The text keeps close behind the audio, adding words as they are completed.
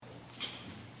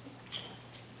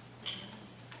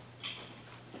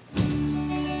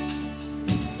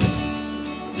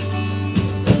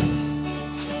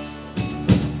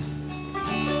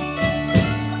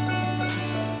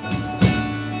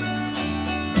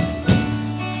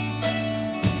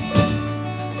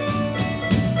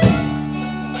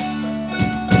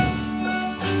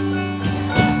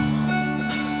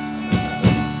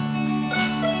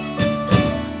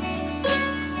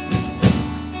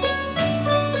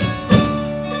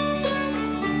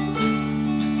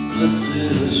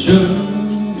Blessed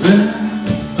assurance,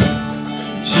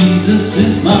 Jesus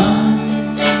is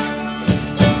mine.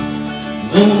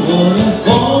 Oh, what a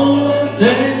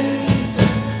foretaste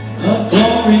of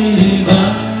glory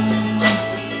divine.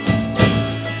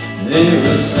 There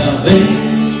is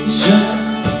salvation,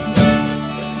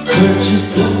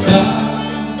 purchase of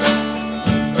God,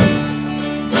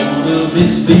 born of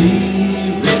His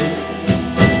Spirit,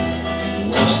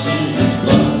 washed in His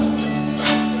blood.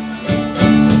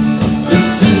 This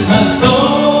is my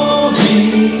story,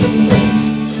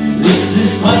 this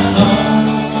is my song,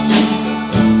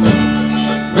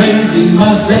 praising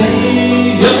my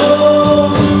Savior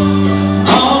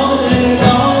all day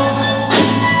long.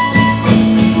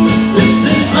 This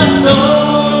is my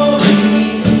story,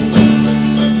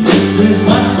 this is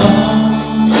my song,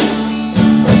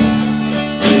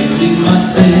 praising my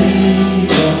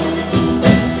Savior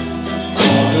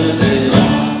all the day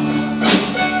long.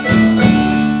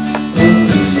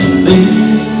 Perfect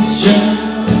submission,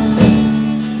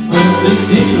 perfect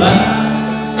delight,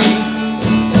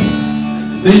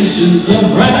 visions of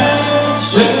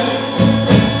rapture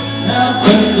now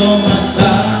burst on my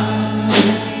side.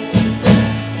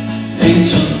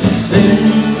 Angels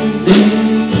descending,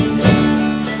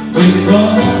 bring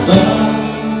from above,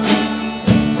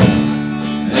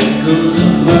 echoes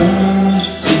of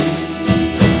mercy,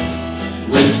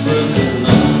 whispers of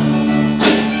love.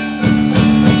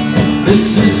 This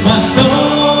is my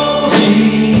story,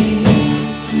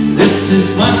 this is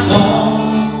my song,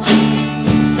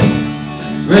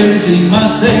 praising my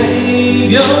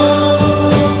Savior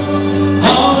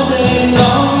all day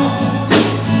long.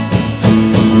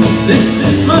 This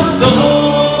is my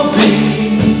story,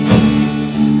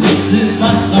 this is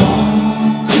my song,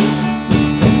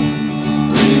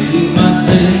 praising my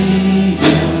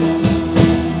Savior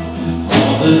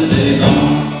all the day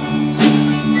long.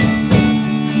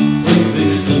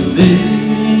 Perfect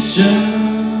submission,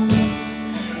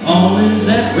 always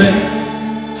at rest.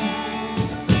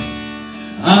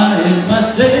 I am my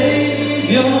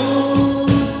Savior,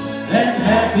 and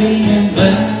happy and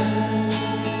blessed.